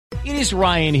It is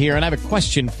Ryan here, and I have a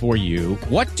question for you.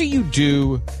 What do you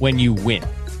do when you win?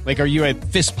 Like, are you a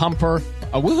fist pumper,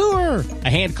 a woo-hooer, a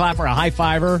hand clapper, a high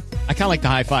fiver? I kind of like the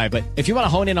high five, but if you want to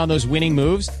hone in on those winning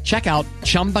moves, check out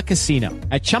Chumba Casino.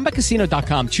 At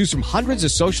ChumbaCasino.com, choose from hundreds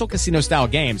of social casino-style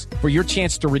games for your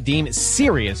chance to redeem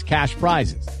serious cash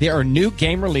prizes. There are new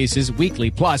game releases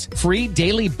weekly, plus free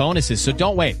daily bonuses. So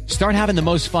don't wait. Start having the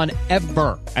most fun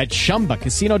ever at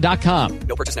ChumbaCasino.com.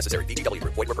 No purchase necessary. VGW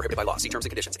Group. Void where prohibited by law. See terms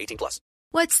and conditions. 18+.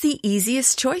 What's the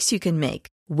easiest choice you can make?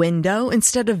 Window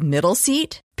instead of middle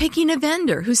seat? Picking a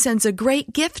vendor who sends a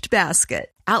great gift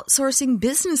basket? Outsourcing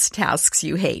business tasks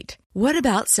you hate? What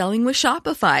about selling with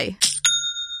Shopify?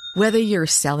 Whether you're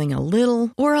selling a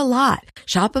little or a lot,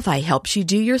 Shopify helps you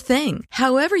do your thing,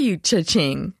 however you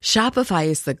cha-ching. Shopify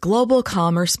is the global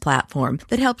commerce platform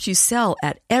that helps you sell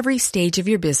at every stage of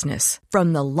your business.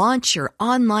 From the launch your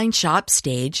online shop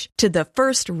stage to the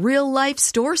first real-life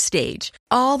store stage,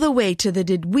 all the way to the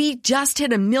did we just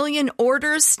hit 1 million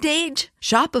orders stage.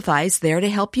 Shopify's there to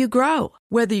help you grow.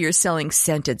 Whether you're selling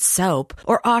scented soap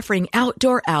or offering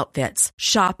outdoor outfits,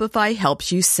 Shopify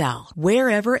helps you sell.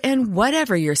 Wherever and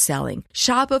whatever you're selling,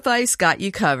 Shopify's got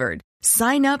you covered.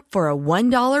 Sign up for a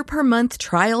 $1 per month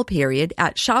trial period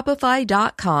at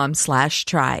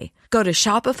shopify.com/try. Go to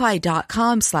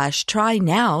shopify.com/try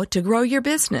now to grow your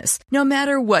business, no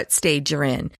matter what stage you're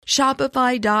in.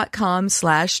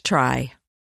 Shopify.com/try.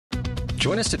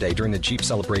 Join us today during the Jeep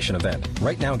Celebration event.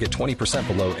 Right now, get 20%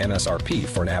 below MSRP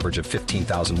for an average of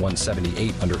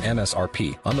 $15,178 under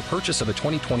MSRP on the purchase of a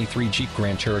 2023 Jeep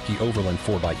Grand Cherokee Overland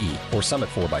 4xE or Summit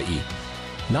 4xE.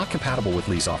 Not compatible with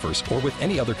lease offers or with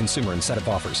any other consumer incentive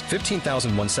offers.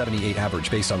 $15,178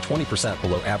 average based on 20%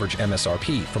 below average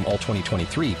MSRP from all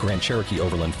 2023 Grand Cherokee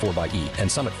Overland 4xE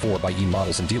and Summit 4xE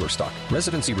models in dealer stock.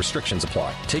 Residency restrictions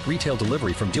apply. Take retail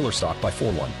delivery from dealer stock by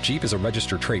 4/1. Jeep is a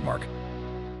registered trademark.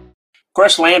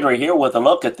 Chris Landry here with a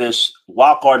look at this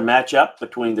wildcard matchup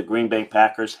between the Green Bay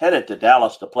Packers headed to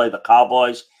Dallas to play the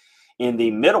Cowboys in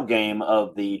the middle game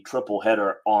of the triple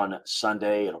header on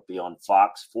Sunday. It'll be on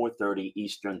Fox, 4:30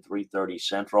 Eastern, 3:30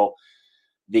 Central.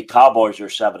 The Cowboys are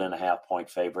 7.5-point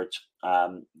favorites.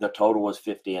 The total was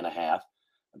 50.5.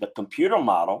 The computer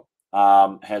model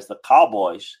has the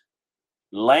Cowboys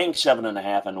laying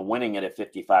 7.5 and winning it at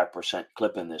 55%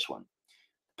 clip in this one.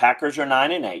 Packers are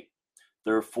 9-8.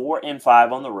 They're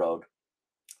 4-5 on the road.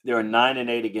 They're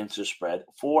 9-8 against the spread,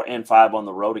 4-5 on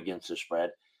the road against the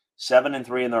spread,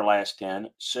 7-3 in their last 10,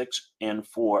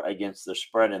 6-4 against the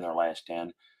spread in their last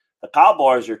 10. The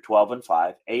Cowboys are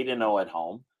 12-5, 8-0 at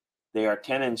home. They are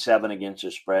 10-7 against the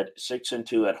spread,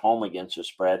 6-2 at home against the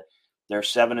spread. They're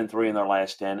 7-3 in their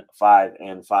last 10,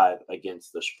 5-5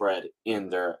 against the spread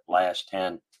in their last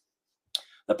 10.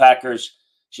 The Packers,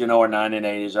 as you know, are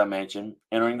 9-8, as I mentioned,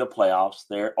 entering the playoffs.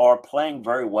 They are playing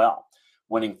very well,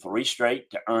 winning 3 straight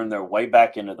to earn their way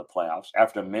back into the playoffs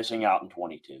after missing out in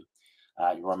 22.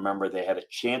 You remember they had a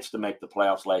chance to make the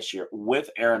playoffs last year with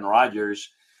Aaron Rodgers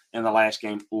in the last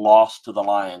game, lost to the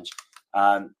Lions.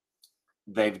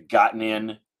 They've gotten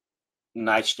in.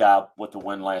 Nice job with the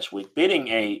win last week, beating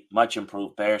a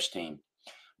much-improved Bears team.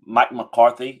 Mike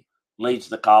McCarthy leads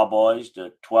the Cowboys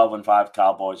to 12-5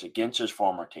 Cowboys against his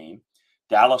former team.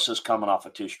 Dallas is coming off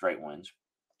of 2 straight wins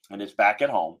and is back at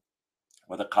home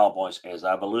where the Cowboys, as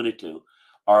I've alluded to,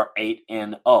 are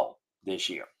 8-0 this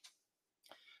year.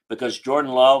 Because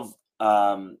Jordan Love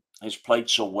has played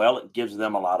so well, it gives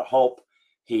them a lot of hope.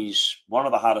 He's one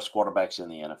of the hottest quarterbacks in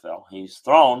the NFL. He's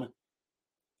thrown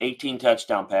 18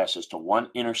 touchdown passes to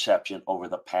 1 interception over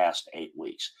the past 8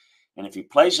 weeks. And if he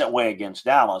plays that way against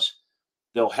Dallas,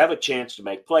 they'll have a chance to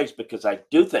make plays because I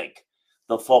do think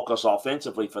the focus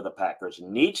offensively for the Packers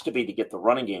needs to be to get the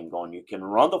running game going. You can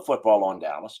run the football on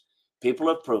Dallas. People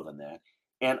have proven that.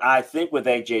 And I think with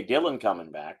A.J. Dillon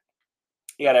coming back,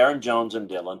 you got Aaron Jones and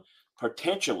Dillon,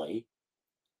 potentially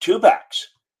 2 backs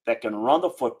that can run the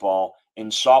football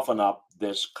and soften up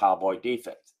this Cowboy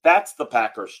defense. That's the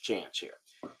Packers' chance here.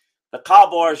 The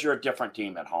Cowboys are a different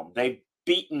team at home. They've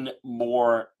beaten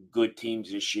more good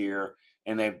teams this year,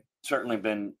 and they've certainly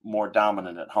been more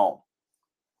dominant at home.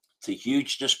 It's a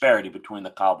huge disparity between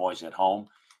the Cowboys at home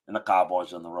and the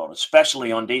Cowboys on the road,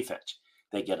 especially on defense.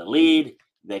 They get a lead.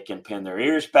 They can pin their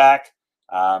ears back.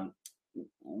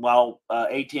 While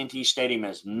AT&T Stadium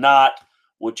is not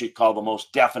what you'd call the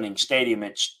most deafening stadium,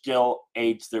 it still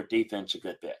aids their defense a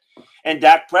good bit. And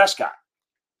Dak Prescott,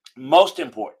 most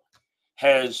important,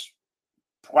 has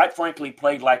quite frankly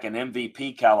played like an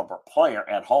MVP caliber player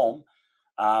at home.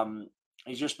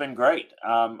 He's just been great.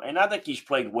 And I think he's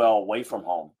played well away from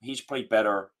home. He's played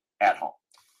better at home.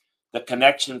 The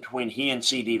connection between he and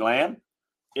CeeDee Lamb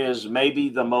is maybe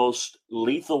the most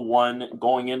lethal one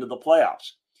going into the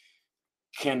playoffs.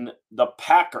 Can the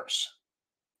Packers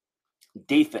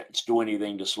defense do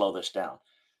anything to slow this down?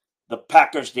 The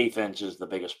Packers defense is the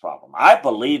biggest problem. I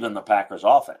believe in the Packers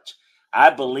offense. I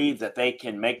believe that they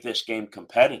can make this game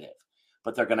competitive,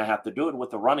 but they're going to have to do it with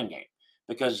the running game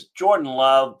because Jordan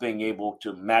Love being able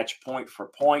to match point for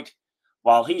point,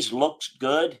 while he's looks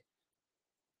good,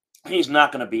 he's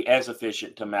not going to be as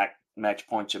efficient to match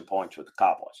points and points with the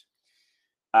Cowboys.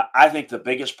 I think the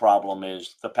biggest problem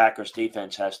is the Packers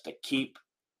defense has to keep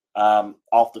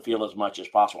off the field as much as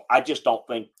possible. I just don't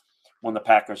think when the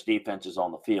Packers defense is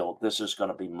on the field, this is going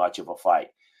to be much of a fight.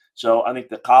 So I think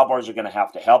the Cowboys are going to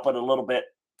have to help it a little bit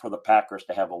for the Packers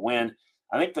to have a win.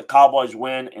 I think the Cowboys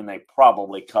win, and they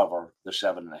probably cover the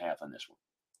 7.5 in this one.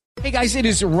 Hey guys, it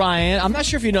is Ryan. I'm not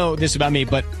sure if you know this about me,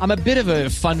 but I'm a bit of a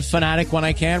fun fanatic when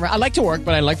I can. I like to work,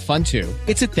 but I like fun too.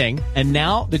 It's a thing. And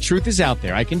now the truth is out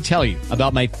there. I can tell you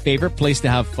about my favorite place to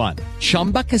have fun.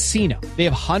 Chumba Casino. They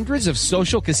have hundreds of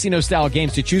social casino style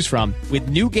games to choose from with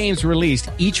new games released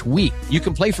each week. You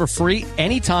can play for free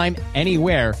anytime,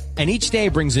 anywhere. And each day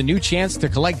brings a new chance to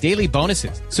collect daily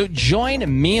bonuses. So join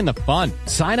me in the fun.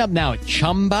 Sign up now at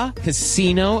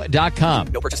ChumbaCasino.com.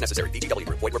 No purchase necessary. VGW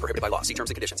Group. Void where prohibited by law. See terms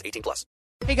and conditions. 18+.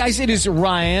 Hey guys, it is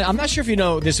Ryan. I'm not sure if you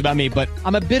know this about me, but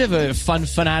I'm a bit of a fun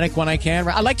fanatic when I can.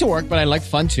 I like to work, but I like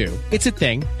fun too. It's a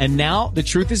thing. And now the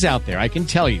truth is out there. I can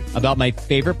tell you about my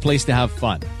favorite place to have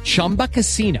fun. Chumba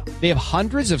Casino. They have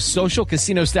hundreds of social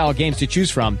casino style games to choose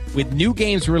from with new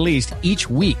games released each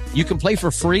week. You can play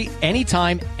for free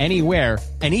anytime, anywhere.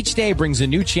 And each day brings a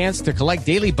new chance to collect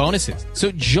daily bonuses.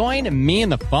 So join me in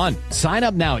the fun. Sign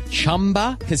up now at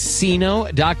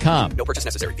ChumbaCasino.com. No purchase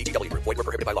necessary. VGW Group. Void where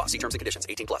prohibited by law. See terms and conditions.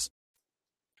 18+.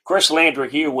 Chris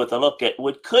Landry here with a look at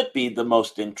what could be the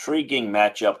most intriguing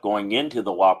matchup going into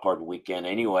the wildcard weekend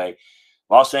anyway.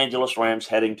 Los Angeles Rams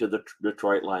heading to the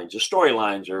Detroit Lions. The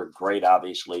storylines are great,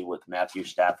 obviously, with Matthew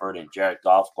Stafford and Jared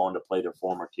Goff going to play their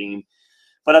former team.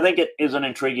 But I think it is an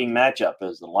intriguing matchup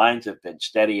as the Lions have been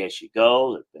steady as you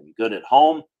go. They've been good at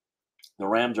home. The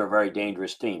Rams are a very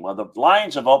dangerous team. Well, the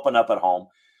Lions have opened up at home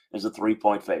as a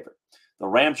 3-point favorite. The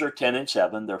Rams are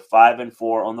 10-7. They're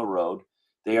 5-4 on the road.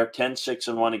 They are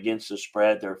 10-6-1 against the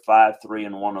spread. They're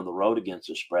 5-3-1 on the road against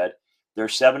the spread. They're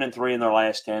 7-3 in their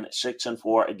last 10,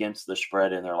 6-4 against the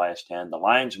spread in their last 10. The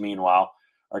Lions, meanwhile,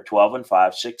 are 12-5,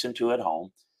 6-2 at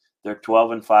home. They're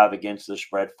 12-5 against the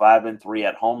spread, 5-3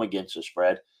 at home against the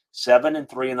spread,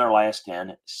 7-3 in their last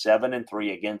 10,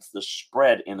 7-3 against the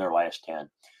spread in their last 10.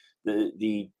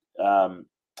 The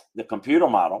computer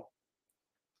model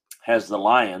has the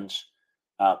Lions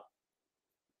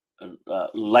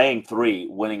laying 3,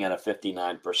 winning at a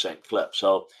 59% clip.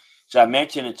 So as I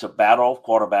mentioned, it's a battle of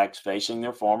quarterbacks facing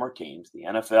their former teams. The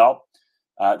NFL,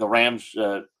 the Rams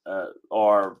are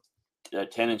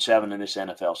 10-7 in this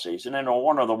NFL season and are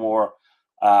one of the more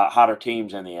hotter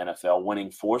teams in the NFL,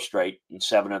 winning 4 straight and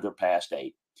 7 of their past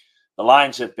 8. The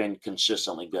Lions have been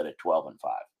consistently good at 12-5.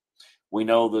 We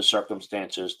know the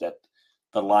circumstances that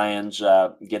the Lions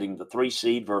getting the 3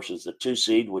 seed versus the 2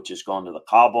 seed, which has gone to the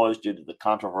Cowboys due to the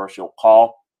controversial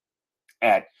call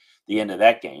at the end of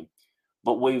that game.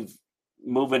 But we've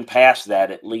moving past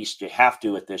that, at least you have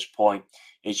to at this point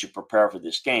as you prepare for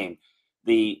this game.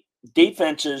 The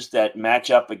defenses that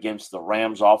match up against the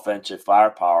Rams' offensive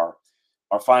firepower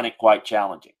are finding it quite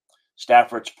challenging.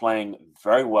 Stafford's playing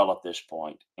very well at this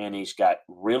point, and he's got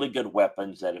really good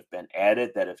weapons that have been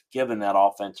added that have given that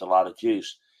offense a lot of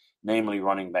juice, namely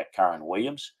running back Kyren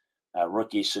Williams,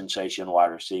 rookie sensation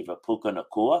wide receiver Puka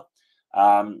Nacua,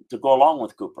 to go along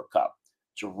with Cooper Kupp.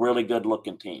 It's a really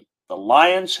good-looking team. The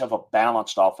Lions have a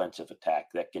balanced offensive attack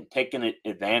that can take an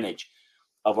advantage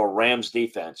of a Rams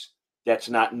defense that's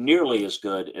not nearly as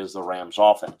good as the Rams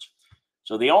offense.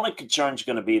 So the only concern is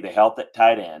going to be the health at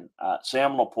tight end.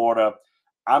 Sam Laporta,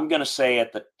 I'm going to say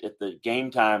at the game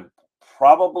time,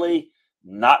 probably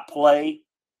not play,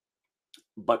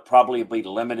 but probably be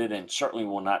limited and certainly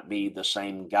will not be the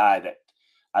same guy that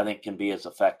I think can be as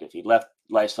effective. He left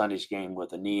last Sunday's game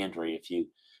with a knee injury, if you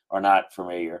are not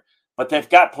familiar. But they've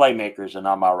got playmakers in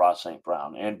Amon-Ra St.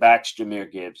 Brown and backs Jahmyr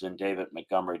Gibbs and David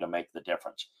Montgomery to make the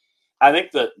difference. I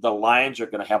think the Lions are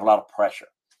going to have a lot of pressure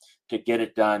to get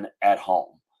it done at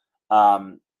home.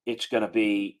 It's going to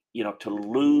be, to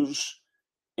lose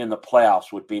in the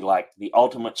playoffs would be like the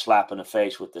ultimate slap in the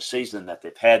face with the season that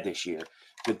they've had this year.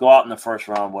 To go out in the first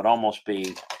round would almost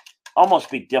be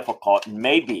difficult, and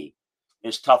maybe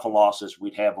as tough a loss as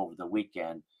we'd have over the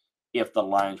weekend if the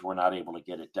Lions were not able to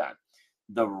get it done.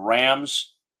 The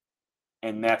Rams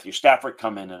and Matthew Stafford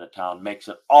come into town makes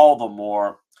it all the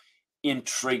more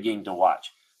intriguing to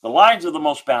watch. The Lions are the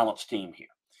most balanced team here.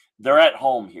 They're at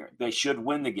home here. They should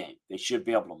win the game. They should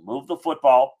be able to move the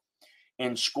football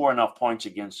and score enough points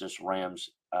against this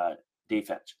Rams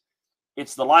defense.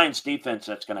 It's the Lions defense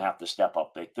that's going to have to step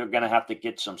up big. They're going to have to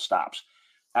get some stops.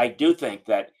 I do think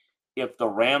that if the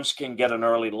Rams can get an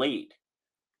early lead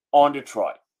on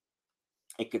Detroit,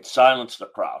 it could silence the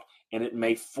crowd, and it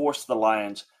may force the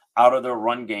Lions out of their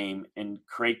run game and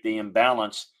create the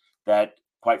imbalance that,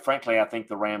 quite frankly, I think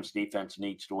the Rams defense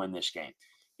needs to win this game.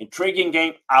 Intriguing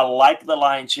game. I like the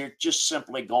Lions here, just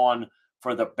simply going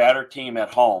for the better team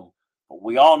at home. But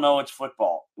we all know it's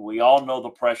football. We all know the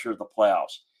pressure of the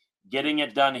playoffs. Getting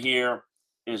it done here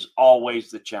is always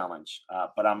the challenge,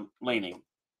 but I'm leaning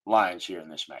Lions here in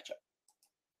this matchup.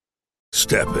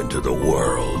 Step into the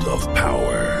world of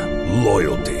power,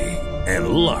 loyalty, and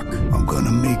luck. I'm going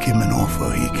to make him an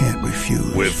offer he can't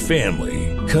refuse. With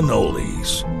family,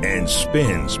 cannolis, and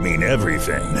spins mean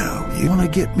everything. Now, you want to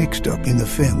get mixed up in the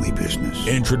family business.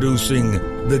 Introducing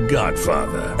The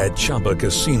Godfather at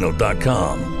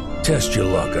ChumbaCasino.com. Test your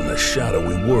luck in the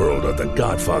shadowy world of The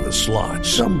Godfather slot.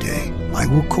 Someday, I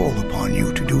will call upon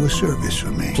you to do a service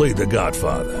for me. Play The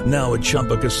Godfather now at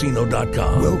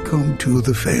ChumbaCasino.com. Welcome to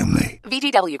the family.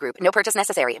 VGW Group. No purchase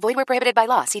necessary. Void where prohibited by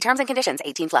law. See terms and conditions.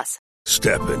 18+.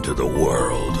 Step into the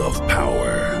world of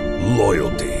power,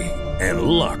 loyalty, and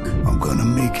luck. I'm going to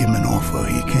make him an offer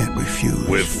he can't refuse.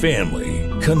 With family,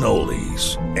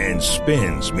 cannolis, and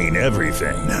spins mean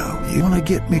everything. Now, you want to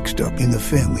get mixed up in the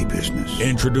family business.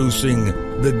 Introducing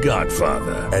The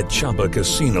Godfather at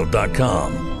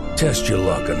ChumbaCasino.com. Test your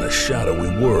luck in the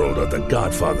shadowy world of The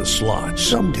Godfather slot.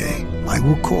 Someday, I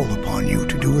will call upon you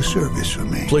to do a service for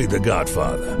me. Play The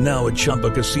Godfather now at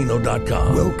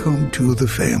ChumbaCasino.com. Welcome to the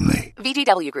family.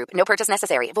 VGW Group. No purchase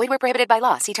necessary. Void where prohibited by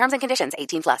law. See terms and conditions.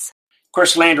 18+.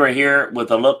 Chris Landry here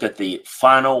with a look at the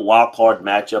final wildcard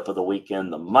matchup of the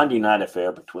weekend, the Monday night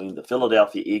affair between the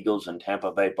Philadelphia Eagles and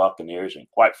Tampa Bay Buccaneers. And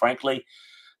quite frankly,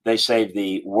 they saved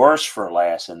the worst for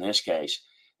last in this case,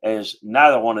 as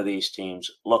neither one of these teams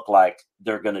look like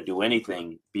they're going to do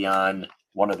anything beyond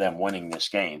one of them winning this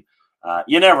game.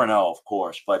 You never know, of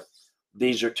course, but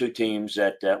these are two teams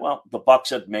that, the Bucs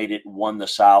have made it, won the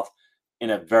South in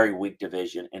a very weak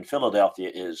division, and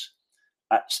Philadelphia is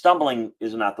stumbling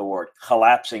is not the word,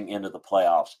 collapsing into the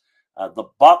playoffs. The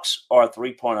Bucs are a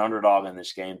 3-point underdog in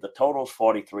this game. The total is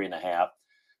 43.5.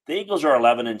 The Eagles are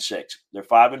 11-6. They're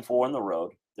 5-4 on the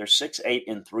road. They're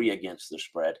 6-8-3 against the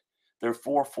spread. They're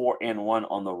 4-4-1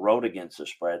 on the road against the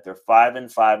spread. They're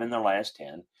 5-5 in their last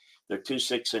 10. They're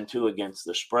 2-6-2 against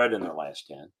the spread in their last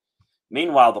 10.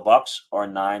 Meanwhile, the Bucs are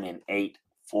 9-8,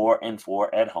 4-4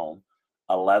 at home,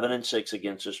 11-6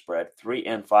 against the spread,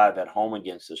 3-5 at home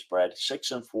against the spread,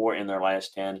 6-4 in their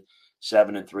last 10,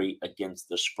 7-3 against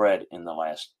the spread in the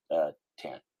last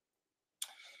 10.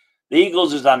 The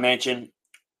Eagles, as I mentioned,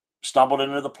 stumbled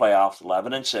into the playoffs,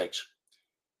 11-6.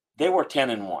 They were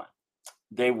 10-1.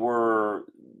 They were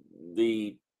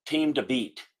the team to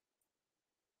beat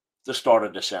the start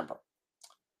of December.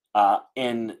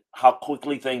 And how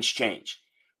quickly things change.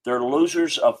 They're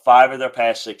losers of 5 of their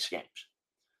past 6 games.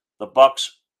 The Bucs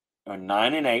are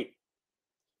 9-8.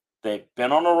 They've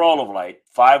been on a roll of late.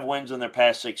 5 wins in their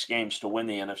past 6 games to win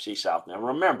the NFC South. Now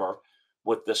remember,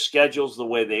 with the schedules the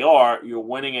way they are, you're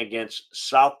winning against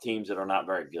South teams that are not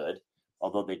very good.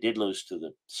 Although they did lose to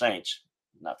the Saints,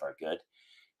 not very good.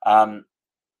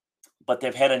 But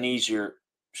they've had an easier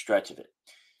stretch of it.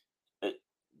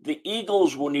 The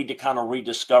Eagles will need to kind of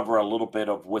rediscover a little bit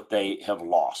of what they have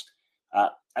lost.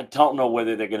 I don't know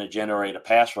whether they're going to generate a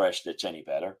pass rush that's any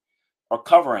better or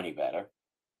cover any better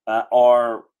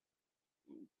or,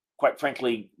 quite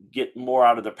frankly, get more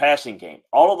out of their passing game.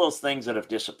 All of those things that have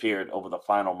disappeared over the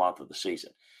final month of the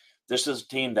season. This is a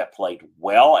team that played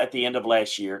well at the end of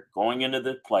last year, going into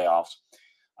the playoffs.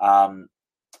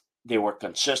 They were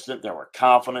consistent. They were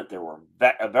confident. They were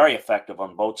very effective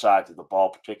on both sides of the ball,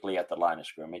 particularly at the line of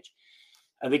scrimmage.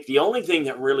 I think the only thing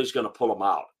that really is going to pull them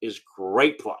out is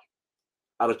great play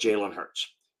out of Jalen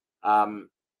Hurts.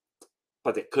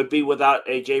 But it could be without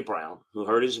A.J. Brown, who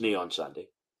hurt his knee on Sunday.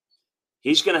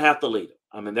 He's going to have to lead them.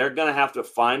 I mean, they're going to have to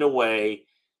find a way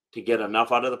to get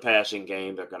enough out of the passing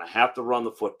game. They're going to have to run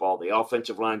the football. The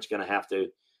offensive line is going to have to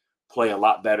play a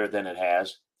lot better than it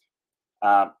has.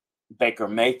 Baker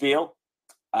Mayfield.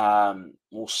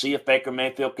 We'll see if Baker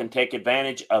Mayfield can take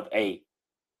advantage of a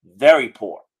very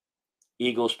poor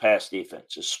Eagles pass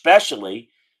defense,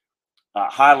 especially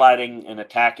highlighting and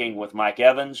attacking with Mike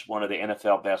Evans, one of the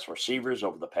NFL best receivers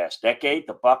over the past decade.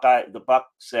 The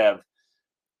Bucs have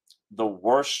the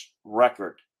worst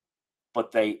record,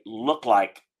 but they look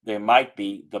like they might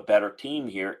be the better team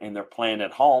here, and they're playing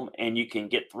at home, and you can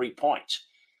get 3 points.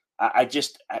 I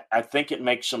think it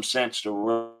makes some sense to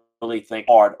really think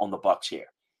hard on the Bucs here.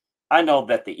 I know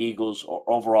that the Eagles are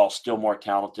overall still more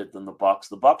talented than the Bucs.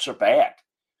 The Bucs are bad.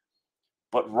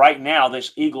 But right now,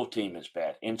 this Eagle team is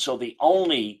bad. And so the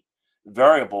only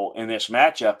variable in this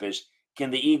matchup is, can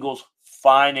the Eagles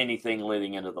find anything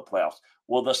leading into the playoffs?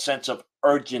 Will the sense of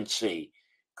urgency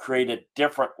create a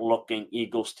different-looking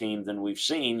Eagles team than we've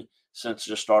seen since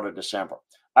the start of December?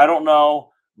 I don't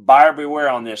know. Buyer beware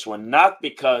on this one, not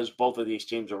because both of these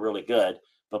teams are really good,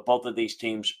 but both of these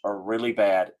teams are really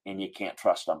bad, and you can't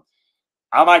trust them.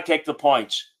 I might take the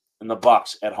points in the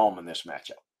Bucs at home in this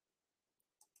matchup.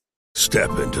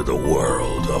 Step into the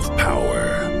world of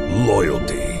power,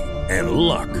 loyalty, and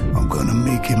luck. I'm going to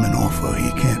make him an offer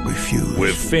he can't refuse.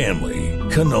 With family,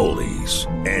 cannolis,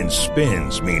 and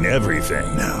spins mean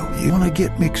everything. Now, you want to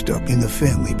get mixed up in the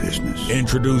family business.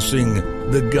 Introducing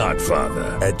The Godfather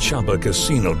at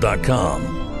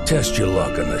ChumbaCasino.com. Test your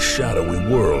luck in the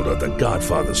shadowy world of The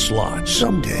Godfather slot.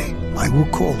 Someday, I will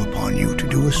call upon you to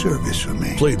do a service for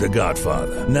me. Play The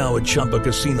Godfather now at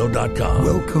ChumbaCasino.com.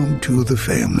 Welcome to the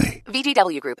family.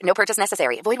 VGW Group. No purchase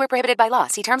necessary. Void where prohibited by law.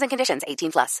 See terms and conditions.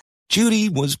 18+. Judy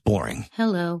was boring.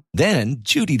 Hello. Then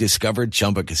Judy discovered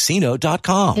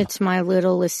ChumbaCasino.com. It's my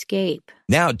little escape.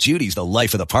 Now Judy's the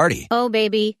life of the party. Oh,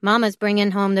 baby, mama's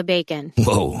bringing home the bacon.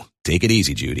 Whoa, take it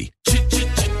easy, Judy.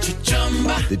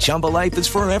 The Chumba life is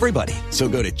for everybody. So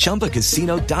go to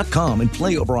ChumbaCasino.com and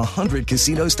play over 100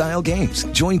 casino-style games.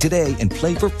 Join today and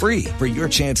play for free for your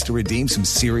chance to redeem some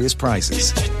serious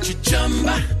prizes.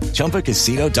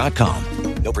 ChumbaCasino.com.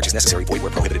 No purchase necessary. Void where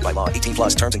prohibited by law.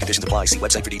 18+ terms and conditions apply. See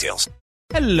website for details.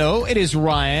 Hello, it is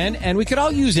Ryan, and we could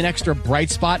all use an extra bright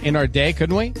spot in our day,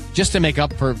 couldn't we? Just to make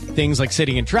up for things like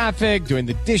sitting in traffic, doing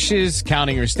the dishes,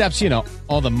 counting your steps,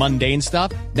 all the mundane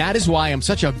stuff. That is why I'm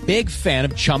such a big fan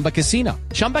of Chumba Casino.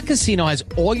 Chumba Casino has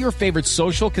all your favorite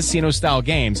social casino-style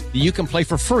games that you can play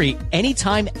for free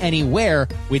anytime, anywhere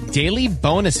with daily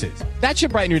bonuses. That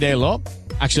should brighten your day a little.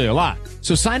 Actually, a lot.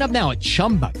 So sign up now at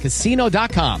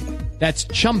ChumbaCasino.com. That's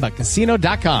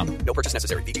ChumbaCasino.com. No purchase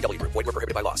necessary. VGW Group. Void where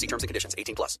prohibited by law. See terms and conditions.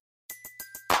 18+.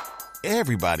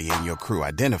 Everybody in your crew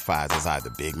identifies as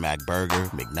either Big Mac Burger,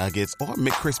 McNuggets, or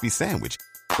McCrispy Sandwich.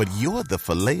 But you're the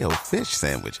Filet-O-Fish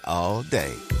Sandwich all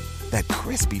day. That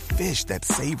crispy fish, that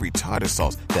savory tartar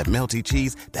sauce, that melty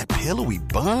cheese, that pillowy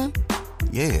bun.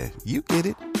 Yeah, you get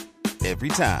it. Every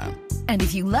time. And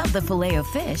if you love the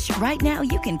Filet-O-Fish, right now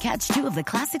you can catch two of the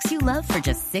classics you love for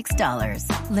just $6.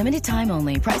 Limited time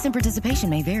only. Price and participation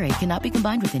may vary. Cannot be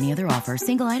combined with any other offer.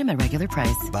 Single item at regular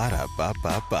price.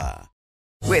 Ba-da-ba-ba-ba.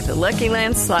 With the Lucky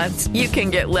Land Slots, you can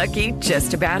get lucky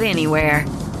just about anywhere.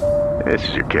 This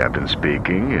is your captain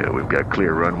speaking. We've got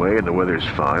clear runway and the weather's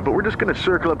fine, but we're just going to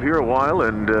circle up here a while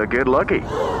and get lucky.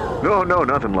 No,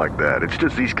 nothing like that. It's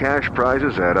just these cash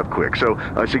prizes add up quick. So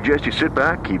I suggest you sit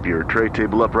back, keep your tray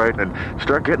table upright, and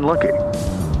start getting lucky.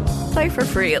 Play for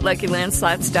free at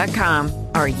LuckyLandSlots.com.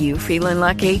 Are you feeling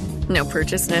lucky? No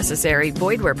purchase necessary.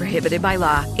 Void where prohibited by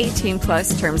law.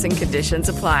 18+ terms and conditions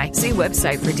apply. See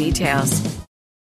website for details.